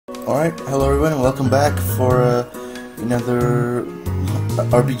Alright, hello everyone and welcome back for another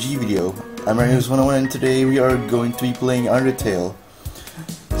RPG video. I'm Rhinos101 and today we are going to be playing Undertale.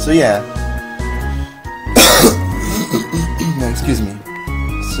 So yeah. Excuse me.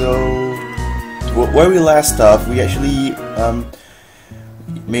 So, where we last off, we actually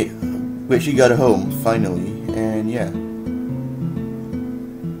got home, finally, and yeah.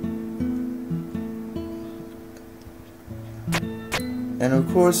 And of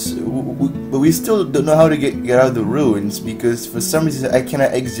course, we still don't know how to get out of the ruins because for some reason I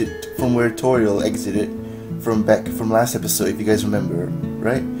cannot exit from where Toriel exited from last episode, if you guys remember,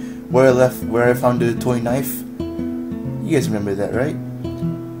 right? Where I found the toy knife. You guys remember that, right?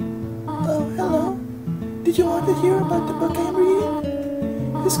 Oh, hello. Did you want to hear about the book I'm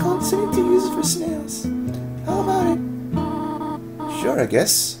reading? It's called Sitting to Use for Snails. How about it? Sure, I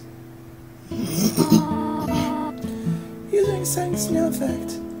guess. Here's an exciting snail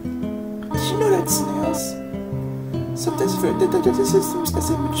fact. Did you know that snails sometimes affect their digestive systems as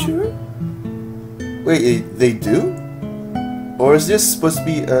they mature? Wait, they do? Or is this supposed to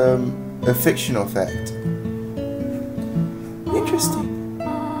be a fictional fact? Interesting.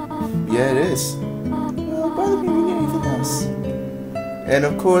 Yeah, it is. Well, bother me reading anything else. And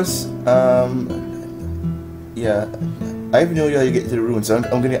of course, yeah, I have no idea how to get to the ruins, so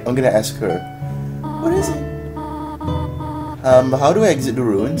I'm gonna ask her. What is it? How do I exit the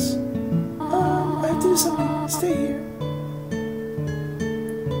ruins? I have to do something. Stay here.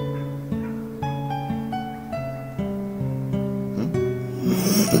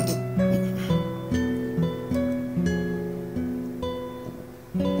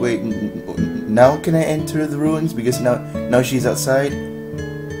 Wait, now can I enter the ruins? Because now she's outside?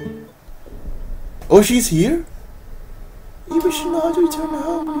 Oh, she's here? You should know how to return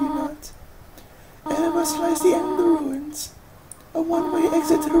home, do you not? Ahead of us lies the end of the ruins. A one-way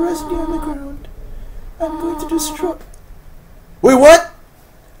exit to the residue on the ground. I'm going to destroy... Wait, what?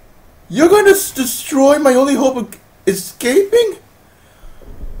 You're going to destroy my only hope of escaping?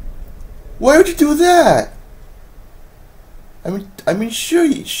 Why would you do that? I mean, sure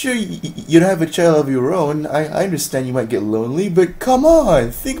you don't have a child of your own. I understand you might get lonely, but come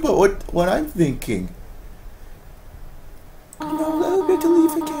on, think about what I'm thinking. No, let me to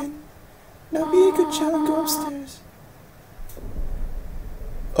leave again. Now be a good child and go upstairs.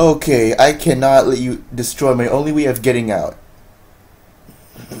 Okay, I cannot let you destroy my only way of getting out.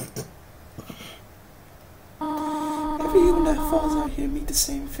 Every human that falls out here meet the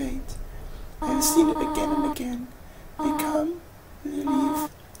same fate. I have seen it again and again. They come, they leave,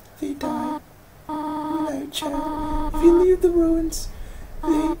 they die. Now, child, if you leave the ruins,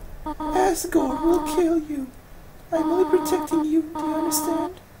 they, Asgore, will kill you. I'm only protecting you, do you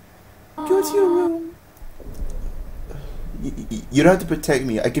understand? Go to your room. You don't have to protect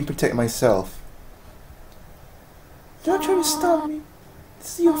me, I can protect myself. Don't try to stop me.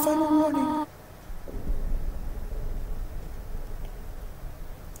 This is your final warning.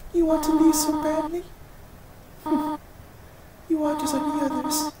 You want to leave so badly? You are just like the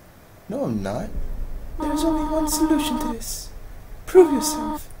others. No, I'm not. There's only one solution to this. Prove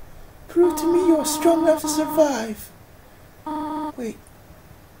yourself. Prove to me you're strong enough to survive. Wait.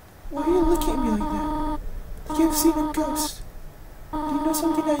 Why are you looking at me like that? Like you've seen a ghost. Do you know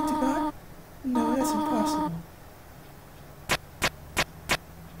something I do not? No, that's impossible.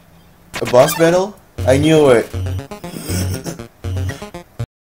 A boss battle? I knew it.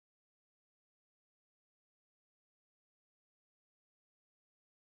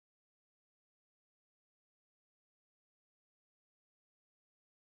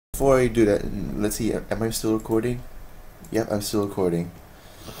 Before I do that, let's see, am I still recording? Yep, I'm still recording.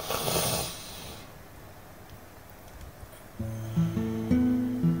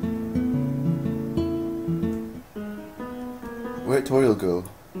 Where'd Toriel go?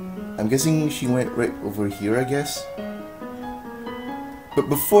 I'm guessing she went right over here, I guess. But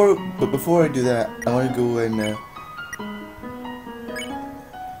before I do that, I want to go and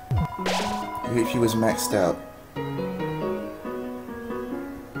if she was maxed out.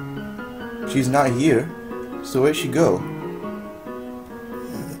 She's not here, so where'd she go?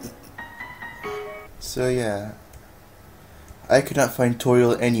 So yeah, I could not find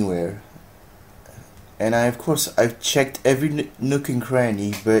Toriel anywhere. And of course, I've checked every nook and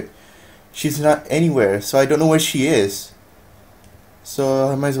cranny, but she's not anywhere, so I don't know where she is. So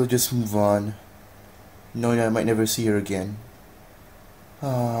I might as well just move on, knowing I might never see her again.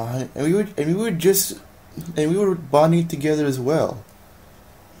 And we were bonding together as well.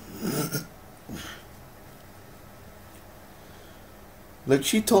 Like,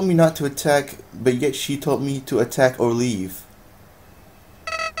 she told me not to attack, but yet she told me to attack or leave.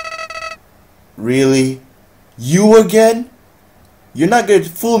 Really? You again? You're not gonna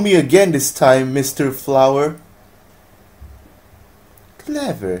fool me again this time, Mr. Flower.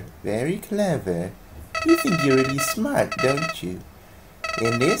 Clever, very clever. You think you're really smart, don't you?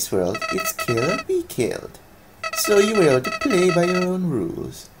 In this world, it's kill or be killed. So you were able to play by your own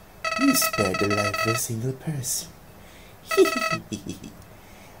rules. You spared the life of a single person.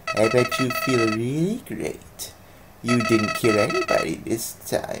 I bet you feel really great. You didn't kill anybody this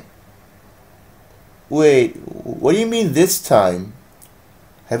time. Wait, what do you mean this time?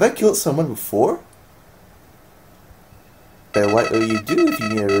 Have I killed someone before? But what will you do if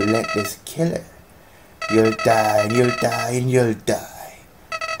you're a relentless killer? You'll die and you'll die and you'll die.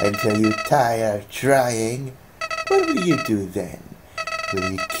 Until you tire trying. What will you do then?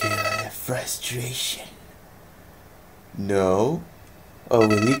 Will you kill out of frustration? No? Or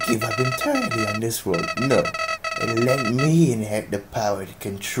will you give up entirely on this world? No. And let me inherit the power to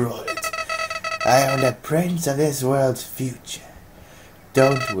control it. I am the prince of this world's future.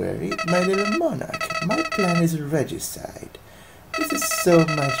 Don't worry, my little monarch. My plan is regicide. This is so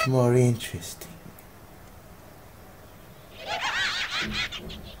much more interesting.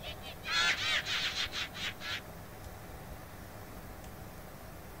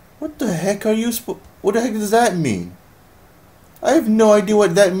 What the heck are you what the heck does that mean? I have no idea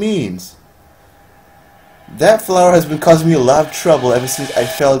what that means. That flower has been causing me a lot of trouble ever since I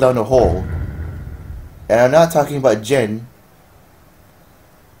fell down a hole. And I'm not talking about Jen.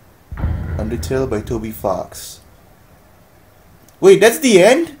 Undertale by Toby Fox. Wait, that's the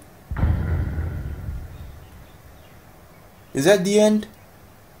end? Is that the end?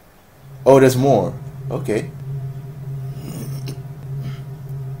 Oh, there's more. Okay.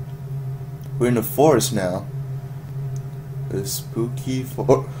 We're in the forest now. A spooky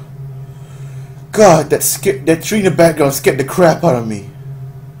forest. God, that tree in the background scared the crap out of me.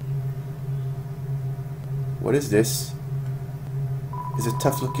 What is this? It's a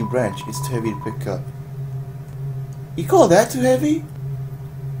tough looking branch. It's too heavy to pick up. You call that too heavy?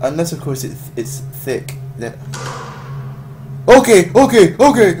 Unless of course it's thick. Then okay.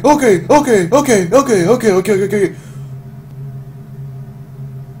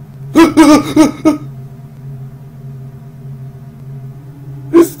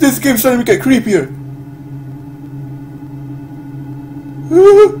 This game's starting to get creepier.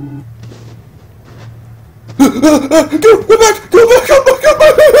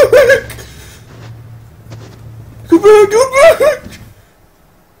 Go back!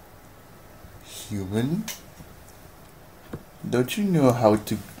 Human? Don't you know how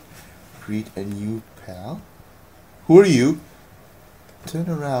to greet a new pal? Who are you? Turn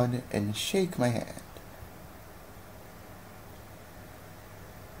around and shake my hand.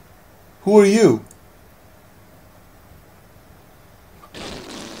 Who are you?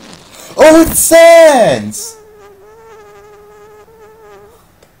 Oh, it's Sans!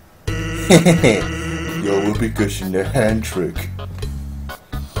 Yo, whoopee cushion the hand trick.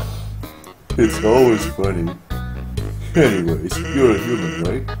 It's always funny. Anyways, you're a human,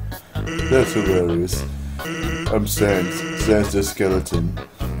 right? That's hilarious. I'm Sans the skeleton.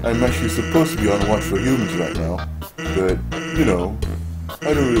 I'm actually supposed to be on watch for humans right now. But, you know,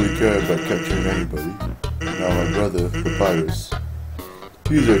 I don't really care about capturing anybody. Now my brother, Papyrus.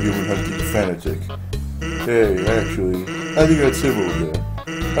 He's a human hunting fanatic. Hey, actually, I think that's him over there.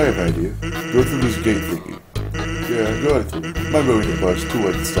 I have an idea. Go through this gate thingy. Yeah, go right through. My moving the bus too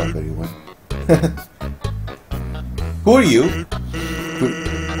late to stop anyone. Who are you?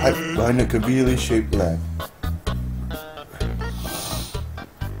 Behind a conveniently shaped lamp.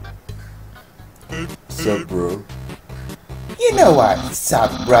 Sup, bro? You know what,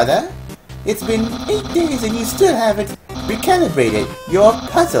 sup, brother? It's been 8 days and you still haven't recalibrated your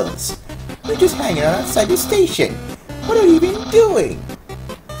puzzles. You're just hanging out outside the station. What have you been doing?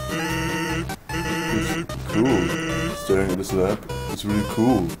 It's cool. Staring at this lamp. It's really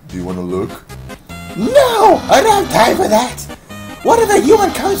cool. Do you want to look? No! I don't have time for that! Whatever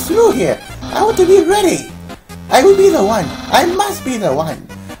human comes through here, I want to be ready. I will be the one. I must be the one.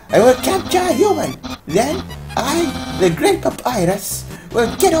 I will capture a human. Then, I, the great Papyrus, will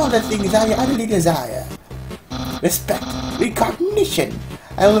get all the things I utterly desire. Respect, recognition.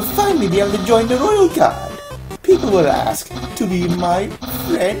 I will finally be able to join the royal guard. People will ask to be my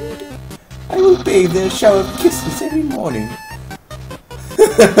friend. I will bathe in a shower of kisses every morning.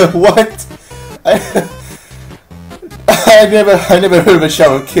 What? I never heard of a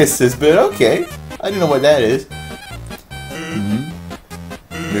shower of kisses, but okay. I don't know what that is.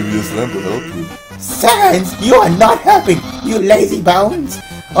 Maybe this lamp will help you. Sans, you are not helping, you lazy bones.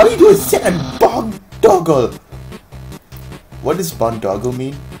 All you do is sit and bogdoggle. What does bondoggle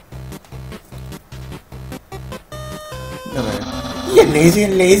mean? No, man. You're lazy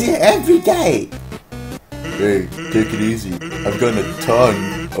and lazy every day. Hey, take it easy. I've gotten a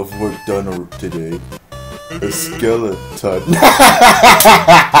ton of work done today. A skeleton.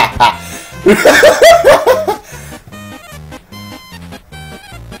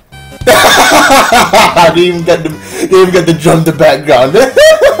 They even got the drum in the background.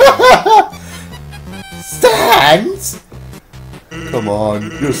 Sans? Come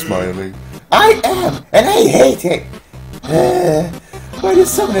on, you're smiling. I am, and I hate it. Why does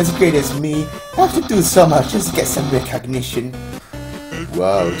someone as great as me have to do so much just to get some recognition?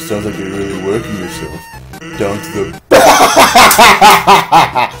 Wow, sounds like you're really working yourself. Down to the...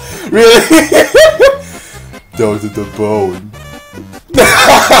 Really? Down to the bone.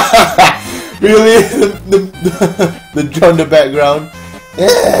 Really? The drum in the background?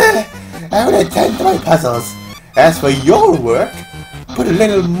 I would attend to my puzzles. As for your work, put a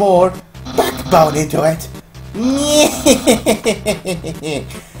little more backbone into it.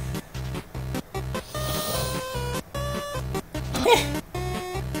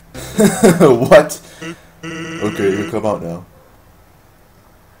 What? Okay, you come out now.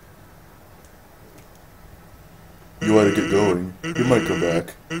 You ought to get going. He might come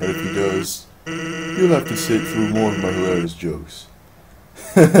back, and if he does, you'll have to sit through more of my hilarious jokes.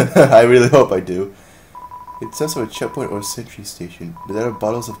 I really hope I do. It's also a checkpoint or sentry station. There are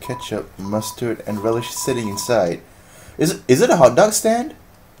bottles of ketchup, mustard, and relish sitting inside. Is it a hot dog stand?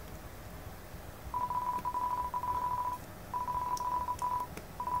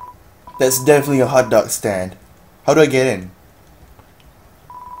 That's definitely a hot dog stand. How do I get in?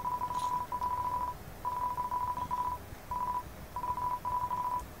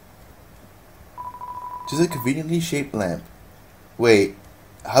 Just a conveniently shaped lamp. Wait,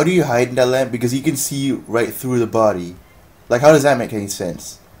 how do you hide in that lamp? Because you can see right through the body. Like, how does that make any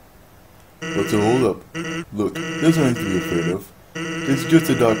sense? What's a hold up? Look, there's nothing to be afraid of. It's just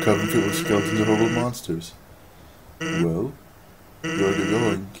a dark cavern filled with skeletons and horrible monsters. Well, you ought to get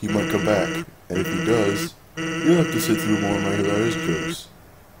going. He might come back, and if he does, you'll have to sit through more of my hilarious jokes.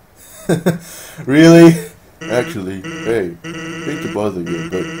 Really? Actually, hey, hate to bother you,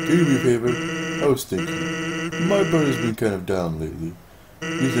 but can you do me a favor? I was thinking, my brother's been kind of down lately.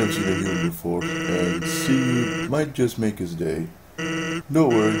 He's never seen a human before, and seeing you might just make his day. Don't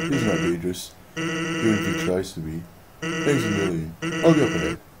worry, he's not dangerous, even if he tries to be. Thanks a million. I'll be up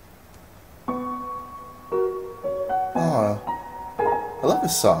ahead. Ah, I love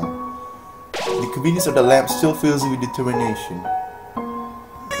this song. The convenience of the lamp still fills me with determination.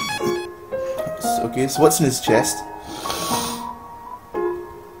 Okay, so what's in his chest?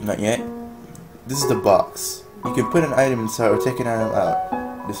 Not yet. This is the box. You can put an item inside or take an item out.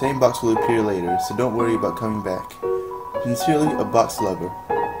 The same box will appear later, so don't worry about coming back. Sincerely, a box lover.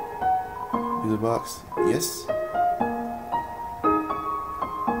 Is a box? Yes?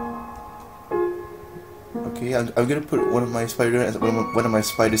 Okay, I'm gonna put one of my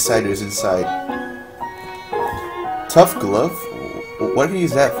spider-siders inside. Tough glove? What can you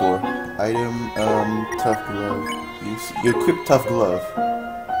use that for? Item, tough glove. You equip tough glove.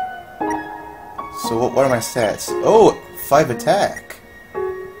 So what are my stats? Oh, 5 attack.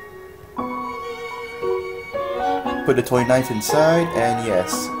 Put the toy knife inside, and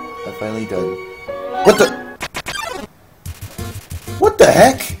yes, I'm finally done. What the? What the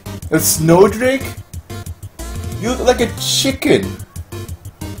heck? A snowdrake? You look like a chicken.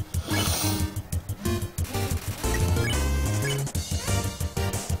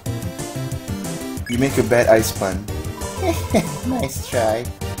 You make a bad ice pun. Nice try.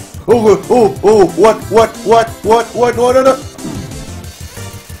 Oh, what, no.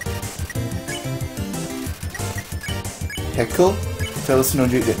 Heckle? Tell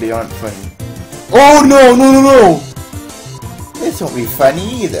Snowdin that they aren't funny. Oh, no! This won't be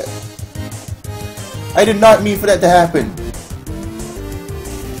funny either. I did not mean for that to happen.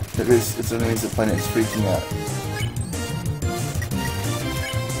 It's only a pun, it's freaking out.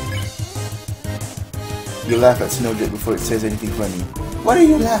 You laugh at Snowdin before it says anything funny. What are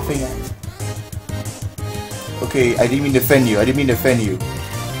you laughing at? Okay, I didn't mean to offend you.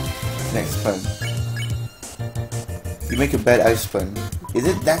 Next pun. You make a bad ice pun. Is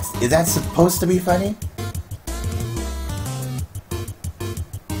that supposed to be funny?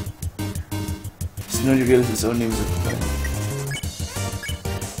 Snowdin realizes his own name is a pun.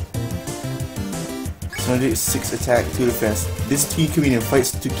 Snowdin is 6 attack, 2 defense. This teen comedian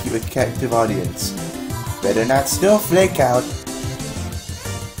fights to keep a captive audience. Better not snowflake out.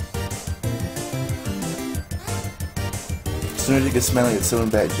 Snowdin is smiling at someone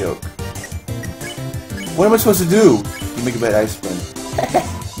bad joke. What am I supposed to do? You make a bad ice pun.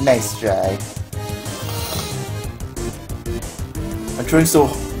 Nice try. I'm trying so...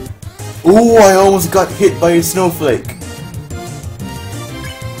 Oh, I almost got hit by a snowflake.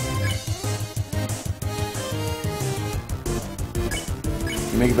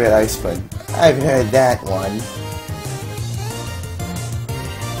 You make a bad ice spun. I've heard that one.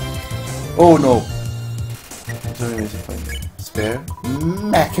 Oh no. Spare?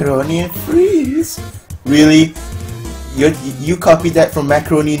 Macaroni and freeze. Really? You copied that from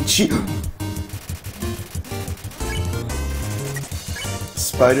Macaroni and Cheese?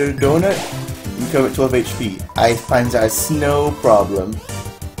 Spider donut? You come at 12 HP. Ice puns are no problem.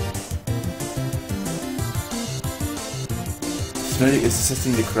 Snowdin is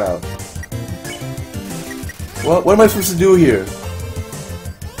assisting the crowd. What am I supposed to do here?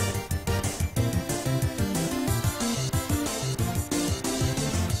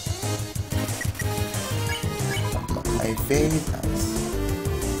 My favorite ice.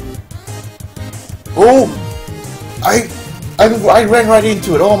 Oh! I ran right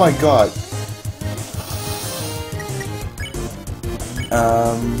into it. Oh my god.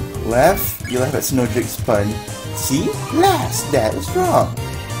 Laugh? You laugh at Snowdrake's pun. See? Last, that was wrong.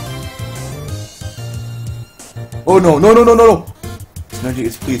 Oh no, no, no, no, no, no! Snowdrake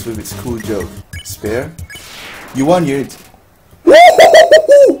is pleased with its cool joke. Spare? You won your...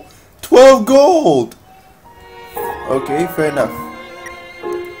 12 gold! Okay, fair enough.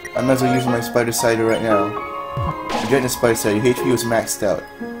 I might as well use my spider cider right now. Enjoy the spider cider. Your HP was maxed out.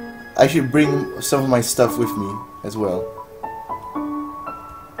 I should bring some of my stuff with me as well.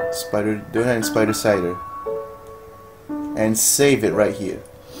 Spider donut and spider cider. And save it right here.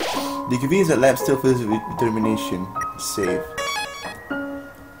 The convenience that lab still fills with determination. Save.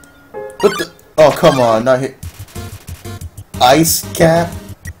 What the? Oh, come on, not hit. Ice cap?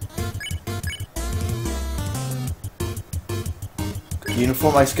 The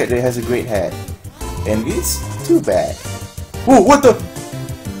uniform ice cap that has a great hat. Envious? Too bad. Whoa, what the?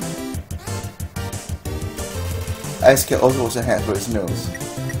 Ice cap also has a hat for its nose.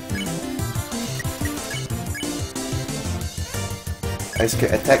 Ice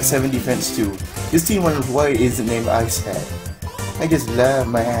Cat, attack 7, defense 2. This team wonders why it isn't named Ice Hat. I just love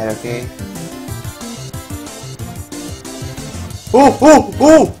my hat, okay? Oh, oh,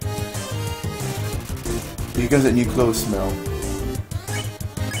 oh! Here comes that new clothes smell.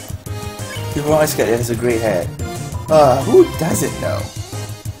 People Ice Cat has a great hat. Who doesn't know?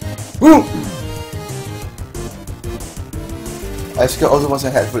 Ooh! Ice Cat also wants a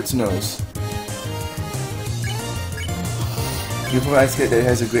hat for its nose. Beautiful Ice Cat that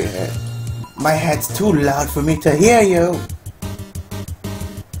has a great hat. My hat's too loud for me to hear you.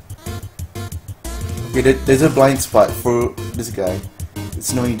 Okay, there's a blind spot for this guy. It's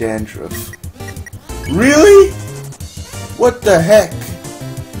snowing dandruff. Really? What the heck?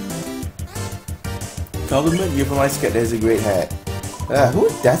 Compliment you from Ice Cat that has a great hat. Who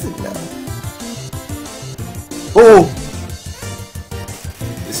doesn't know? Oh!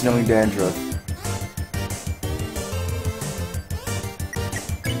 It's snowing dandruff.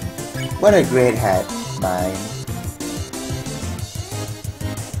 What a great hat, mine.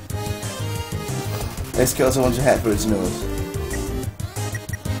 Ice Cat also wants a hat for its nose.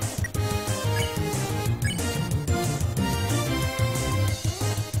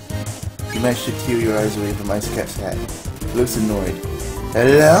 You managed to tear your eyes away from Ice Cat's hat. He looks annoyed.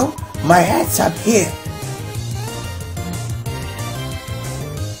 Hello? My hat's up here.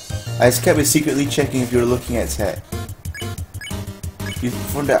 Ice Cat is secretly checking if you're looking at its hat. You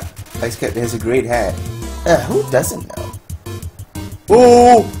found out Ice Cat has a great hat. Who doesn't know?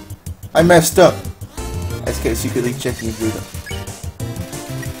 Oh! I messed up. Ice Cat is secretly checking if you're...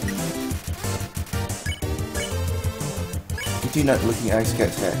 Continue not looking at Ice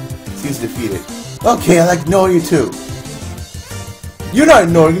Cat's hat. Seems defeated. Okay, I'll ignore you too. You're not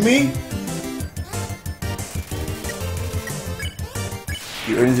ignoring me!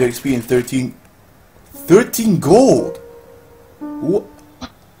 You earn your XP in 13 gold! What?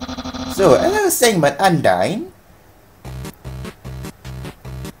 So, as I was saying about Undyne,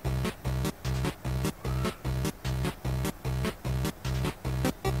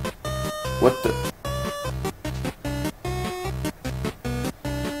 what the?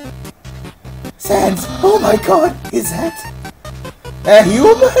 Sans, oh my god, is that a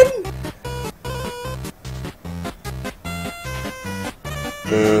human?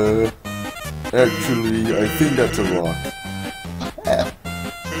 Actually, I think that's a rock.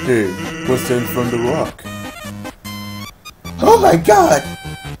 Hey, what's in front of the rock? Oh my god!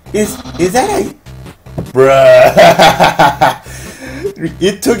 Is that a... Bruh!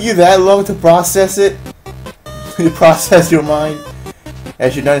 It took you that long to process it? You process your mind?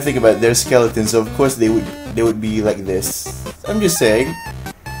 Actually, now to think about it, they're skeletons, so of course they would be like this. I'm just saying.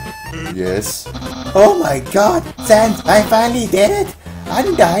 Yes. Oh my god, Sans, I finally did it!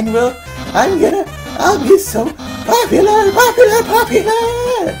 Undyne will... I'll be so popular!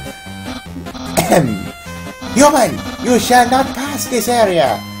 Human, you shall not pass this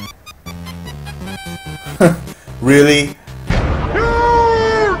area! Really?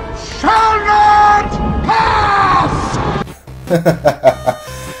 You shall not pass!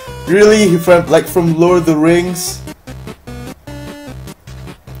 Really? From Lord of the Rings?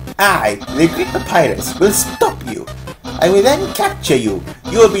 I, the Great Papyrus, will stop you. I will then capture you.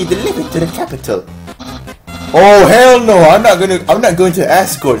 You will be delivered to the capital. Oh hell no! I'm not going to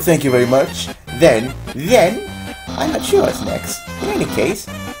escort. Thank you very much. Then, I'm not sure what's next. In any case,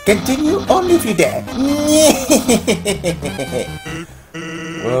 continue only if you dare.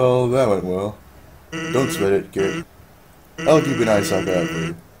 Well, that went well. Don't sweat it, kid. I'll keep an eye out for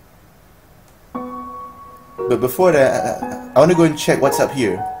you. But before that, I want to go and check what's up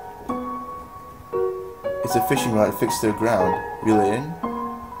here. It's a fishing rod fixed to the ground. Reel it in.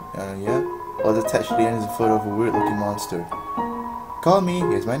 Yeah. All attached to the end is a photo of a weird looking monster. Call me.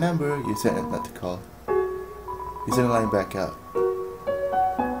 Here's my number. You said not to call. You sent a line back out.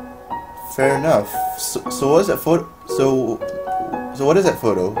 Fair enough. So what is that photo? So what is that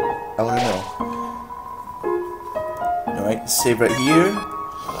photo? I want to know. Alright, save right here.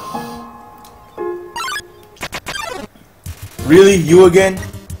 Really? You again?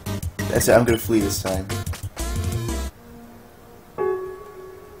 That's it, I'm gonna flee this time.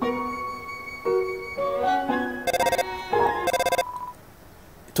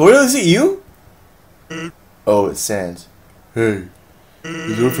 Toriel, is it you? Oh, it's Sans. Hey,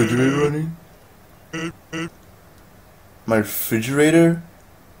 is your refrigerator running? My refrigerator?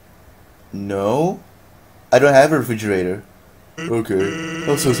 No. I don't have a refrigerator. Okay,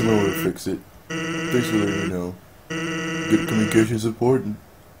 I'll send someone over to fix it. Thanks for letting me know. Good communication is important.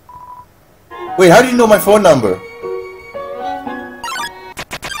 Wait, how do you know my phone number?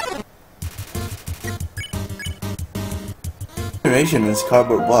 Information in this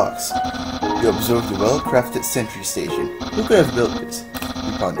cardboard box. You observe the well-crafted sentry station. Who could have built this?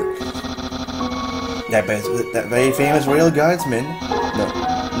 You ponder. That very famous royal guardsman? No,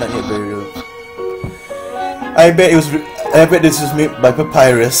 not yet very real. I bet this was made by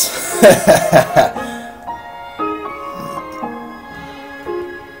Papyrus.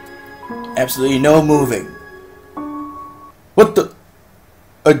 Absolutely no moving. What the?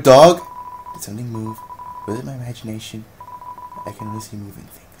 A dog? Did something move? Was it my imagination? I can only see moving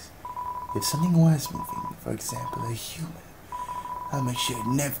things. If something was moving, for example, a human, I'll make sure it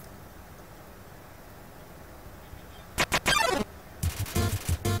never...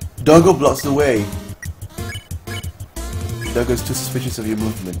 Doggo blocks the way. Doggo's too suspicious of your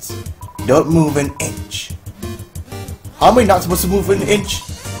movements. Don't move an inch. How am I not supposed to move an inch?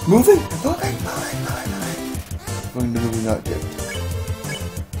 Moving? Moving object.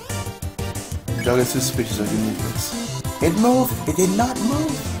 Doggo's too suspicious of your movements. It moved. It did not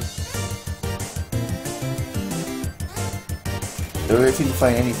move. Don't really seem to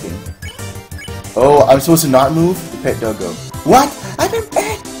find anything. Oh, I'm supposed to not move? Pet doggo. What? I've been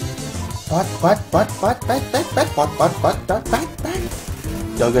pet. What?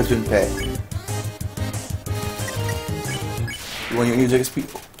 Doggo's been pet. You want your use XP?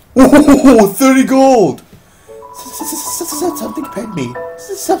 Oh, 30 gold! Something pet me.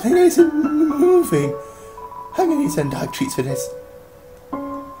 Something that isn't moving. I'm gonna need some dog treats for this.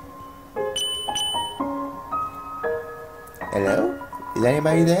 Hello? Is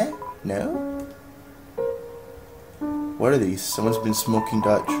anybody there? No? What are these? Someone's been smoking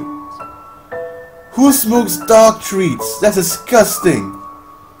dog treats. Who smokes dog treats? That's disgusting!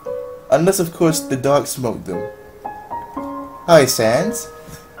 Unless, of course, the dog smoked them. Hi, Sans.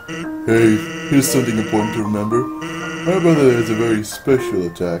 Hey, here's something important to remember. My brother has a very special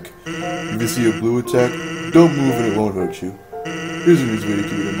attack. If you see a blue attack, don't move and it won't hurt you. Here's an easy way to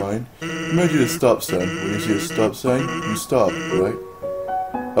keep it in mind. Imagine a stop sign. When you see a stop sign, you stop, right?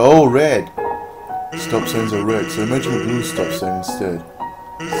 Oh, red. Stop signs are red, so imagine a blue stop sign instead.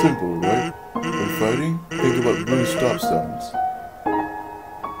 Simple, right? When fighting, think about blue stop signs.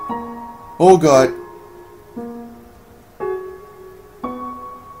 Oh god.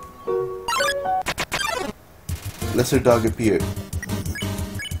 Lesser dog appeared.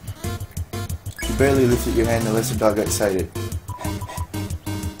 You barely lifted your hand and the lesser dog got excited.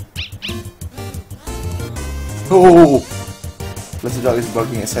 Oh! Lesser dog is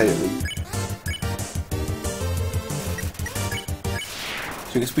barking excitedly.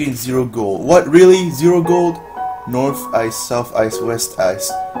 So you experience 0 gold. What, really? 0 gold? North ice, south ice, west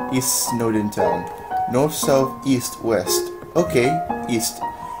ice. East Snowdin town. North, south, east, west. Okay, east.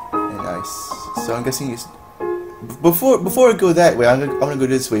 Nice. So I'm guessing it's before I go that way. I'm gonna go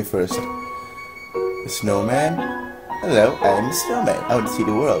this way first. The snowman. Hello, I am the snowman. I want to see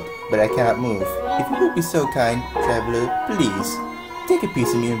the world, but I cannot move. If you would be so kind, traveler, please take a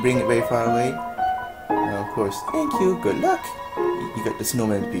piece of me and bring it very far away. Of course. Thank you. Good luck. You got the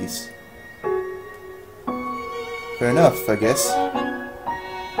snowman piece. Fair enough, I guess.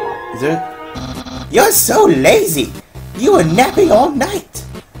 Is there? You're so lazy! You were napping all night!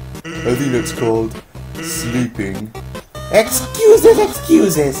 I think that's called sleeping. Excuses,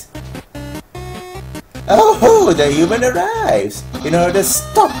 excuses! Oh, the human arrives! In order to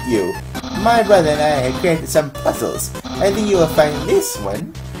stop you, my brother and I have created some puzzles. I think you will find this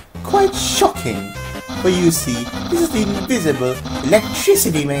one quite shocking. For you see, this is the invisible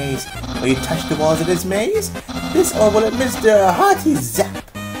electricity maze. When you touch the walls of this maze, this orb will administer a hearty zap.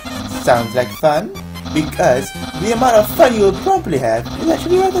 Sounds like fun? Because the amount of fun you will probably have is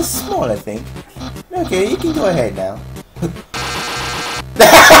actually rather small, I think. Okay, you can go ahead now.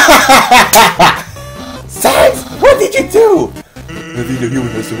 Sans, what did you do? I think the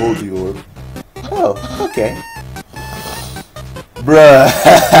human has to hold the orb. Oh, okay. Bruh.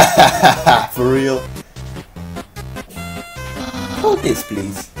 For real? Hold this,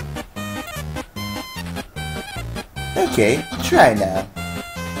 please. Okay, try now.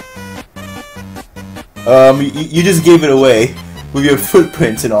 You just gave it away with your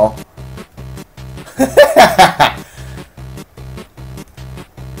footprints and all.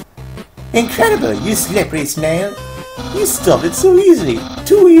 Incredible, you slippery snail. You stopped it so easily.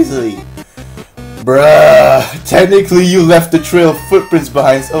 Too easily. Bruh. Technically you left the trail of footprints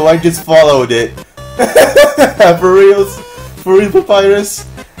behind, so I just followed it. For reals? For real, Papyrus?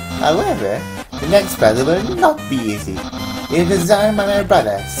 However, the next puzzle will not be easy. It is designed by my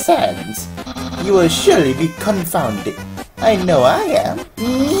brother, Sans. You will surely be confounded. I know I am.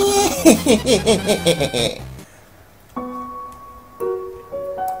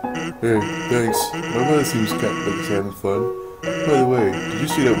 Hey, thanks. My brother seems kind of like he's having fun. By the way, did you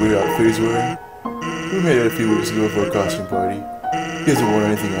see that weird outfit he's wearing? We made it a few weeks ago for a costume party. He hasn't worn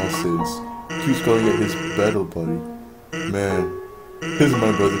anything else since. He keeps calling it his battle party. Man, isn't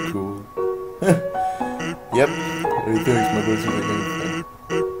my brother cool? Yep. Hey, thanks, my brother's gonna make fun.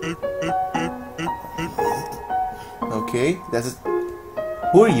 Okay, that's a...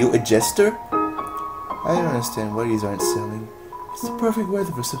 Who are you, a jester? I don't understand why these aren't selling. It's the perfect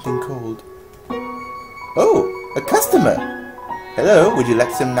weather for something cold. Oh, a customer! Hello, would you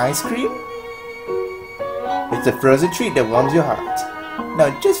like some ice cream? It's a frozen treat that warms your heart. Now,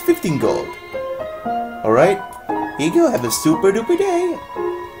 just 15 gold. Alright, here you go, have a super duper day.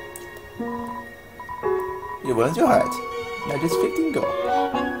 It warms your heart. Now, just 15 gold.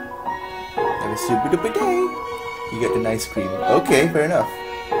 Have a super duper day. You get an ice cream. Okay, fair enough.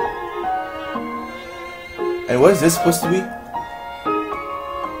 And what is this supposed to be?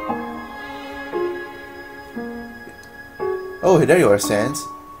 Oh, there you are, Sans.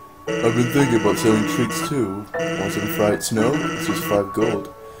 I've been thinking about selling treats too. Want some fried snow? It's just 5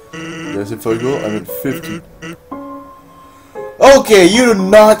 gold. Did I say 5 gold? I meant 50. Okay, you do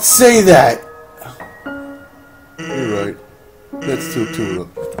not say that! You're right. That's still too low.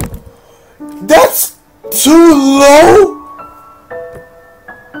 That's too low?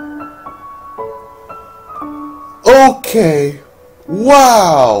 Okay.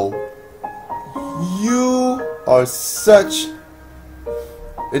 Wow. You are such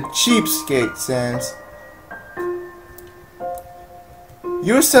a cheapskate, Sans.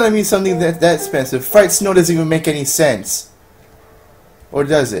 You're selling me something that expensive. Fried snow doesn't even make any sense. Or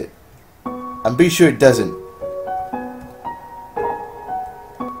does it? I'm pretty sure it doesn't.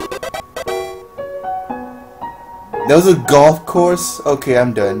 That was a golf course? Okay,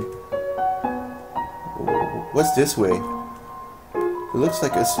 I'm done. What's this way? It looks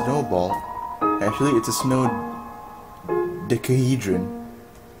like a snowball. Actually, it's a snow decahedron.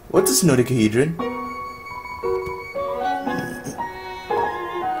 What's a snow decahedron?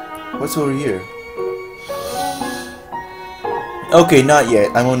 What's over here? Okay, not yet.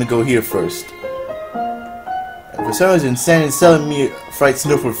 I'm gonna go here first. And for some reason, Sans is selling me fried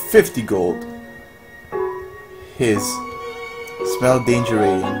snow for 50 gold. His smell danger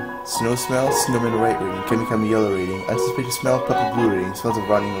rating, snow smell, snowman right rating, Kami yellow rating, unsuspicious smell, puppy blue rating, smells of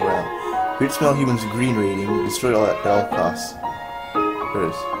rotting around, weird smell humans green rating, destroy all at all costs. There it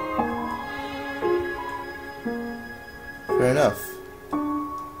is. Fair enough.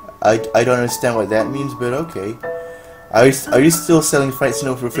 I don't understand what that means, but okay. Are you still selling fried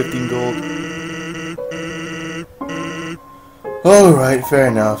snow for 15 gold? Alright, fair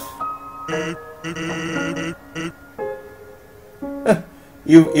enough.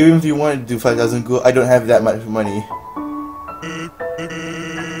 Even if you wanted to do 5,000 gold, I don't have that much money.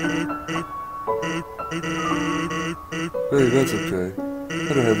 Hey, that's okay.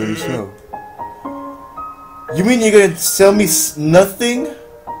 I don't have any snow. You mean you're gonna sell me nothing?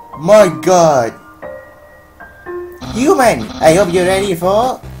 My god. Human, I hope you're ready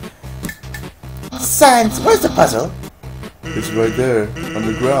for... Sans, where's the puzzle? It's right there, on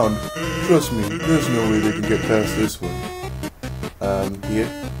the ground. Trust me, there's no way they can get past this one. Here.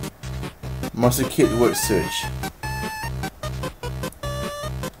 Master Kit word search.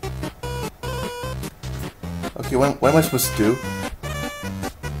 Okay, what am I supposed to do?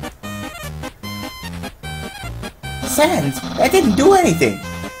 Sans, I didn't do anything.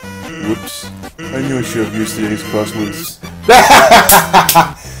 Whoops. I knew I should have used today's crosswords.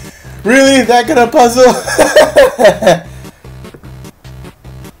 Really? That kind of puzzle?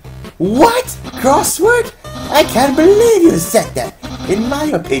 What? Crossword? I can't believe you said that. In my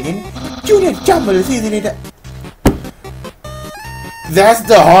opinion, Junior Jumble is easily the... That's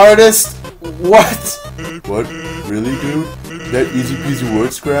the hardest? What? What? Really, dude? That easy peasy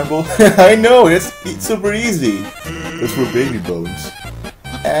word scramble? I know, it's super easy. That's for baby bones.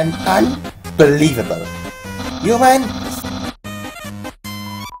 And unbelievable. Human...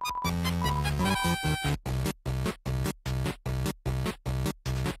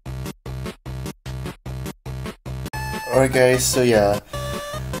 Alright guys, so yeah.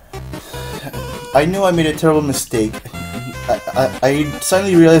 I know I made a terrible mistake. I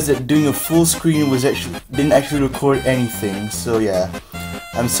suddenly realized that doing a full screen didn't actually record anything, so yeah.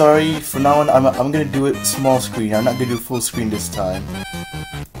 I'm sorry, from now on I'm gonna do it small screen, I'm not gonna do full screen this time.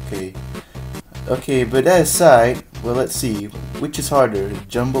 Okay, but that aside, well, let's see, which is harder,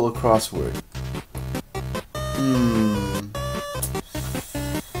 jumble or crossword?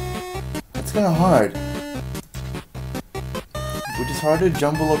 That's kinda hard. Which is harder,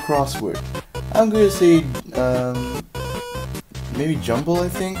 jumble or crossword? I'm gonna say, maybe jumble, I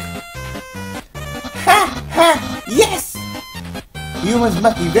think? Ha! Ha! Yes! Humans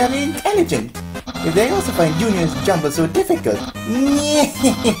must be very intelligent. If they also find Junior's Jumble so difficult. Thanks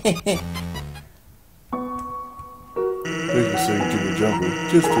for saying Junior Jumble.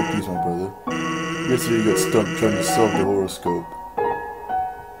 Just a piece, my brother. Yesterday you got stumped trying to solve the horoscope.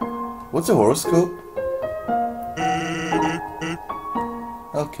 What's a horoscope?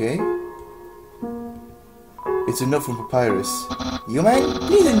 Okay. It's a note from Papyrus. Human,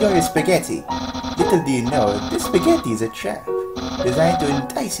 please enjoy your spaghetti. Little do you know, this spaghetti is a trap, designed to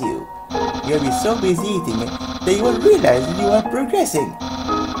entice you. You'll be so busy eating it that you won't realize that you are progressing.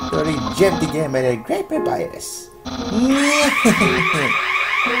 You're already jammed again by the great Papyrus.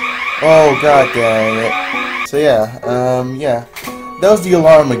 Oh god damn it. So yeah, yeah. That was the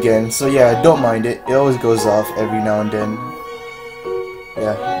alarm again, so yeah, don't mind it. It always goes off every now and then.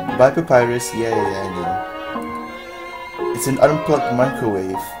 Yeah, by Papyrus, yeah, I know. It's an unplugged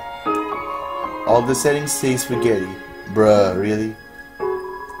microwave. All the settings say spaghetti. Bruh, really?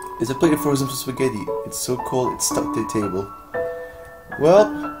 It's a plate of frozen spaghetti. It's so cold it's stuck to the table. Well,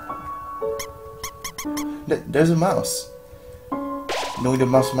 there's a mouse. Knowing the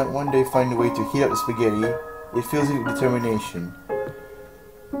mouse might one day find a way to heat up the spaghetti, it fills it with determination.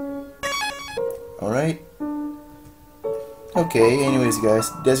 Alright? Okay, anyways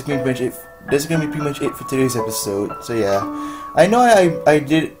guys, that's gonna be pretty much it for today's episode. So yeah, I know I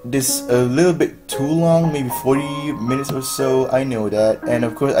did this a little bit too long, maybe 40 minutes or so, I know that. And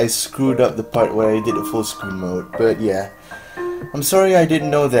of course I screwed up the part where I did a full screen mode, but yeah. I'm sorry I didn't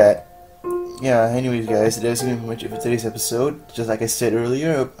know that. Yeah, anyways guys, that's gonna be pretty much it for today's episode. Just like I said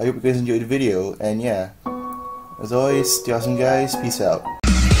earlier, I hope you guys enjoyed the video, and yeah. As always, stay awesome guys, peace out.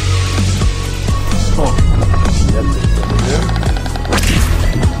 Yep.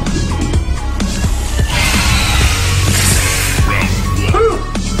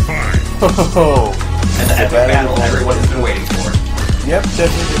 Oh, and the epic battle everyone has been waiting for. Yep,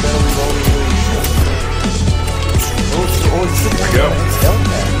 definitely the battle we've all been waiting for. Here we go.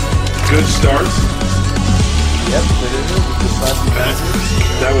 Good start. Yep,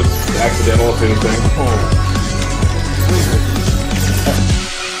 that was accidental, if anything. Oh.